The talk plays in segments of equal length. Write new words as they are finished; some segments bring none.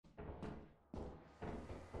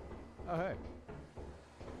Oh, hey.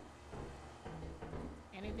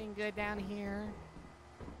 Anything good down here?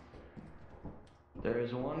 There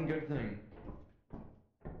is one good thing.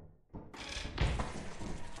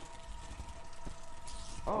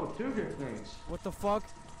 Oh, two good things. What the fuck?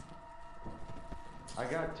 I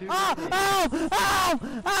got two Oh! good things. Help! Help! Help!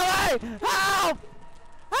 Help! Help!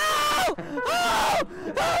 Help!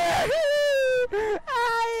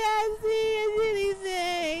 I can't see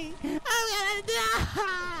anything! I'm gonna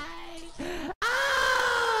die!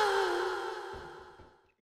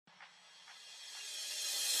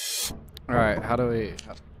 Alright, how do we...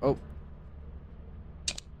 Oh.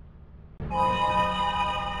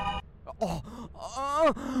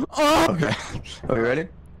 Okay. Are we ready?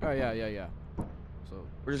 Oh, yeah. So,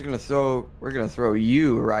 We're gonna throw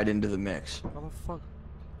you right into the mix. how the fuck?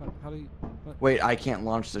 How do you... What? Wait, I can't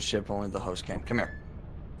launch the ship, only the host can. Come here.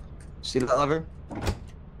 See that lever?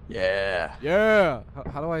 Yeah. Yeah!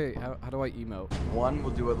 How do I emote? One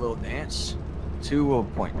will do a little dance. Two will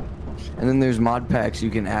point. And then there's mod packs you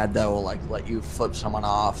can add that will like let you flip someone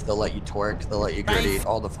off, they'll let you twerk, they'll let you gritty,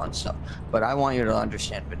 all the fun stuff. But I want you to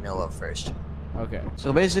understand vanilla first. Okay.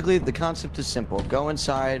 So basically the concept is simple. Go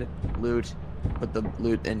inside, loot, put the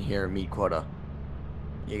loot in here, meet quota.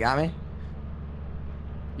 You got me?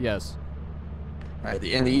 Yes. Alright,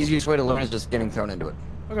 and the easiest way to learn is just getting thrown into it.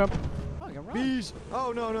 Okay. Bees!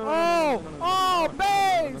 Oh no no no! Oh! no, no, no, Oh, no, no,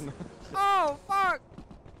 no, no, bees! no, no. Oh, fuck!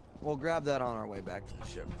 We'll grab that on our way back to the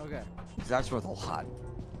ship. Okay. 'Cause that's worth a lot.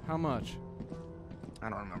 How much? I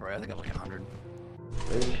don't remember. I think it was like 100.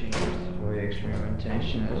 13 for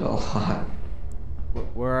experimentation is a lot.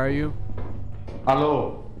 Where are you?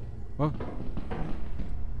 Hello. What?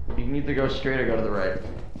 You need to go straight or go to the right.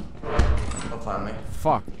 You'll find me.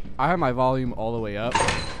 Fuck. I have my volume all the way up.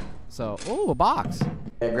 So, oh, a box.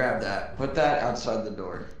 Yeah, grab that. Put that outside the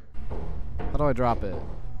door. How do I drop it?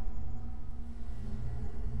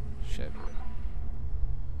 Shit.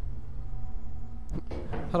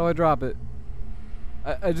 How do I drop it?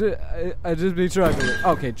 I just be struggling.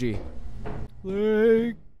 Okay, G.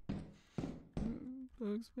 Lake.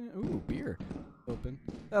 Ooh, beer. Open.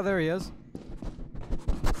 Oh, there he is.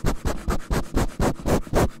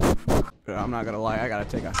 I'm not gonna lie, I gotta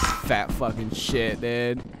take a fat fucking shit,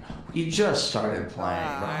 dude. You just started playing,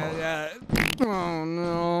 bro. Oh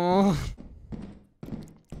no.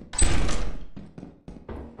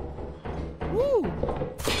 Woo.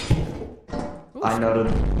 I noted.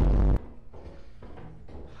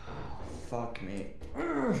 Fuck me.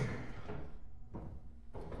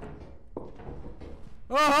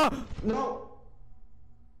 No.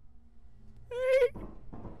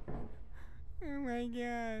 Oh my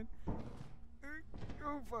god.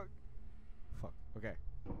 Oh fuck. Fuck. Okay.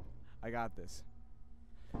 I got this.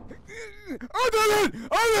 I did it!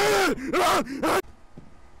 I did it!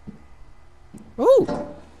 Ooh.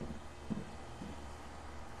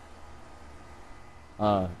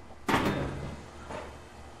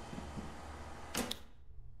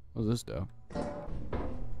 What's this do?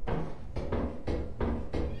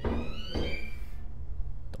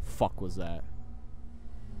 The fuck was that?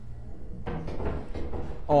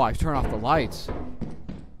 Oh, I turned off the lights.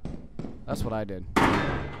 That's what I did.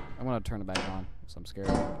 I'm gonna turn it back on. So I'm scared.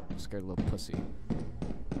 I'm scared little pussy.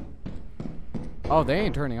 Oh, they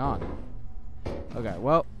ain't turning on. Okay,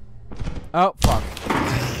 well. Oh, fuck.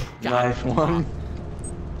 Knife one.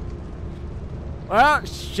 Oh,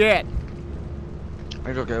 shit.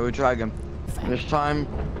 It's okay, we try again. This time,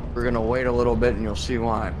 we're gonna wait a little bit and you'll see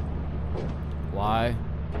why. Why?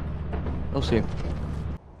 You'll see. What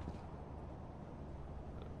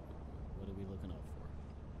are we looking out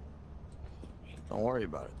for? Don't worry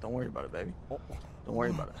about it. Don't worry about it, baby. Don't worry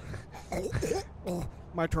about it. Oh,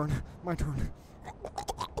 my turn. My turn.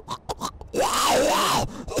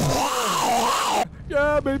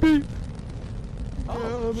 Yeah, baby.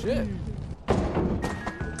 Oh, yeah, shit.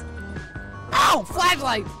 Ow!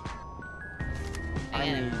 Flashlight! I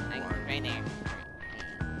need Right there.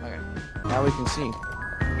 Okay. Now we can see.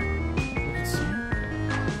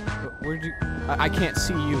 Where'd you... I can't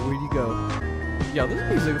see you. Where'd you go? Yo, this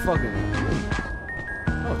music is fucking...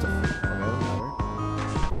 Oh, it's a... Okay,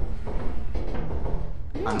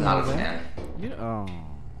 whatever. I'm not a fan. You...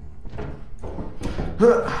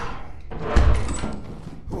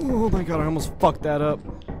 Oh my god, I almost fucked that up.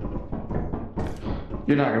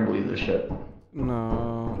 You're not gonna believe this shit.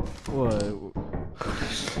 No. What?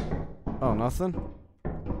 Oh, nothing?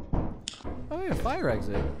 Oh yeah, fire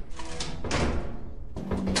exit.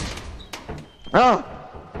 Oh!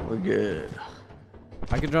 We're good.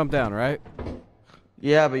 I can jump down, right?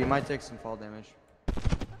 Yeah, but you might take some fall damage.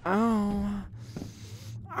 Oh.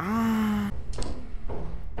 Ah.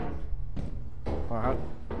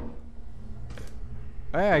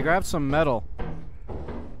 Hey, I grabbed some metal.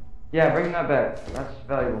 Yeah, bring that back. That's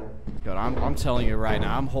valuable. Dude, I'm telling you right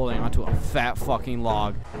now, I'm holding onto a fat fucking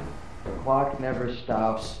log. The clock never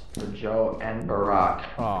stops for Joe and Barack.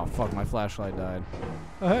 Oh, fuck, my flashlight died.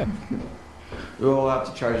 Oh, hey. We'll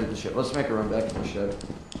have to charge at the ship. Let's make a run back in the shed.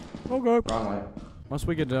 Okay. Wrong way. Once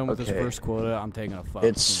we get done with this Okay. first quota, I'm taking a fucking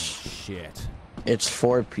It's- shit. It's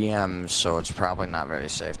 4 p.m., so it's probably not very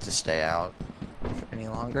safe to stay out any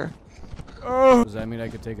longer. Oh. Does that mean I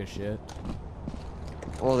could take a shit?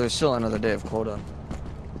 Well, there's still another day of quota.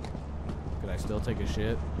 Could I still take a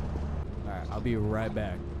shit? Alright, I'll be right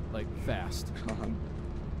back. Like, fast.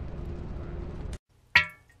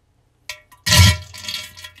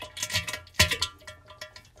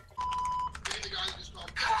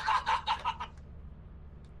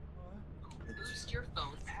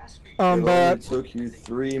 It took you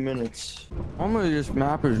 3 minutes. Normally this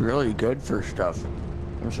map is really good for stuff.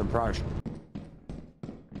 I'm surprised.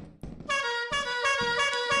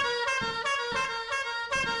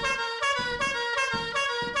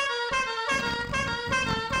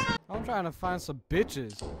 I'm trying to find some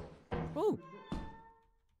bitches. Ooh.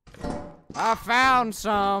 I found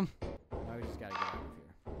some. Now we just gotta get out of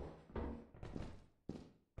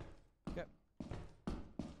here. Okay.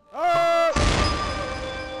 Oh!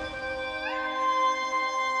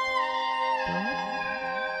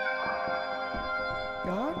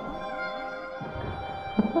 God?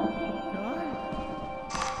 God?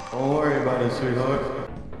 Don't worry about it, sweetheart.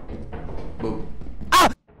 Boop. Oh,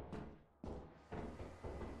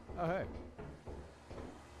 hey.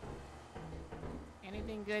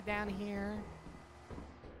 Anything good down here?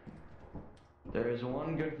 There is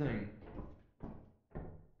one good thing.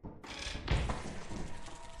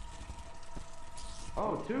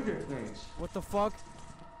 Oh, 2 good things. What the fuck?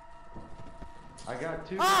 I got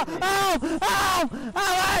 2 Oh! good things. Help! Help! Help!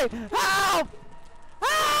 Help! Help!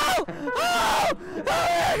 Help!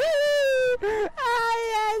 I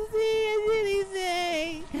can't see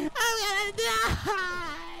anything! I'm gonna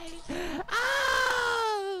die!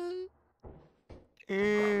 Oh!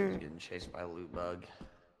 He's getting chased by a loot bug.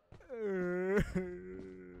 If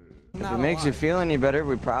Not it makes you alive. feel any better,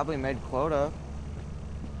 we probably made quota.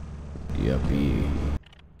 Yuppie.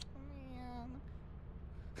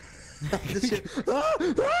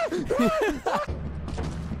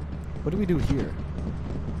 What do we do here?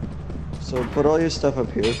 So put all your stuff up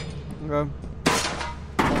here. Okay.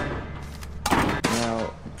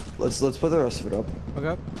 Now, let's put the rest of it up.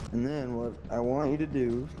 Okay. And then what I want you to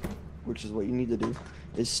do, which is what you need to do,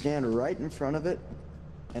 is stand right in front of it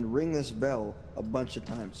and ring this bell a bunch of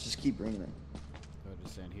times. Just keep ringing it. So I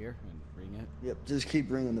just stand here and ring it. Yep, just keep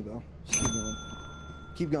ringing the bell. Just keep going.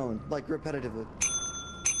 Keep going, like repetitively.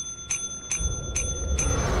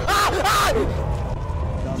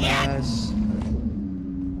 Dumbass.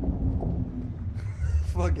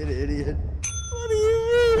 Fucking idiot. What do you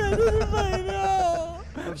mean? I didn't fucking know.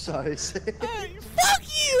 I'm sorry, say. Hey, fuck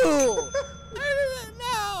you! I didn't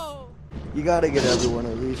know. You gotta get everyone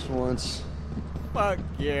at least once. Fuck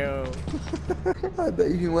you. I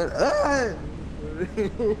bet you went, ah!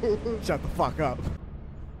 Shut the fuck up.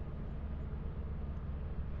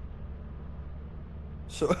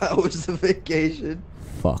 So how was the vacation?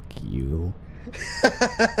 Fuck you.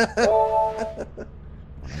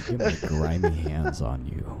 Get my grimy hands on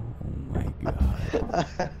you. Oh my god.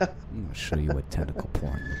 I'm gonna show you what tentacle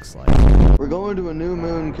porn looks like. We're going to a new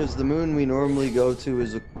moon because the moon we normally go to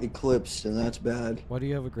is eclipsed, and that's bad. Why do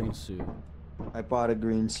you have a green suit? I bought a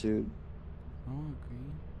green suit. I want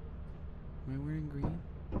green. Am I wearing green?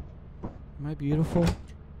 Am I beautiful?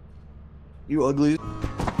 You ugly.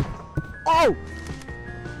 Oh!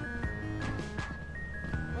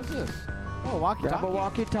 What's this? Oh, walkie Grab a talkie.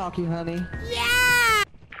 walkie-talkie, honey. Yeah!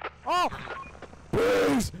 Oh!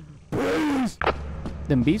 Bees! Bees!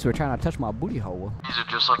 Them bees were trying to touch my booty hole. These are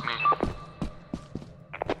just like me.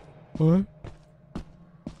 What?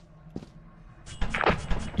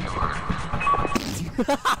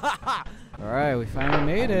 Alright, we finally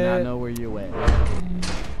made it. I don't know where you went.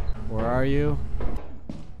 Where are you?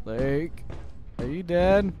 Lake? Are you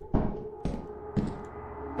dead?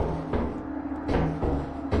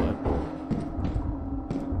 What?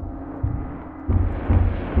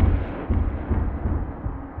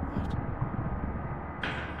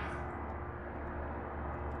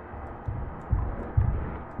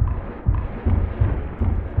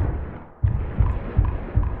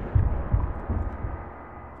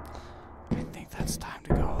 I think that's time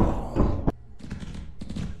to go home.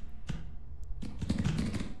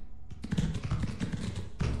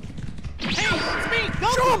 Hey, it's me!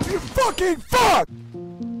 Jump, you fucking fuck!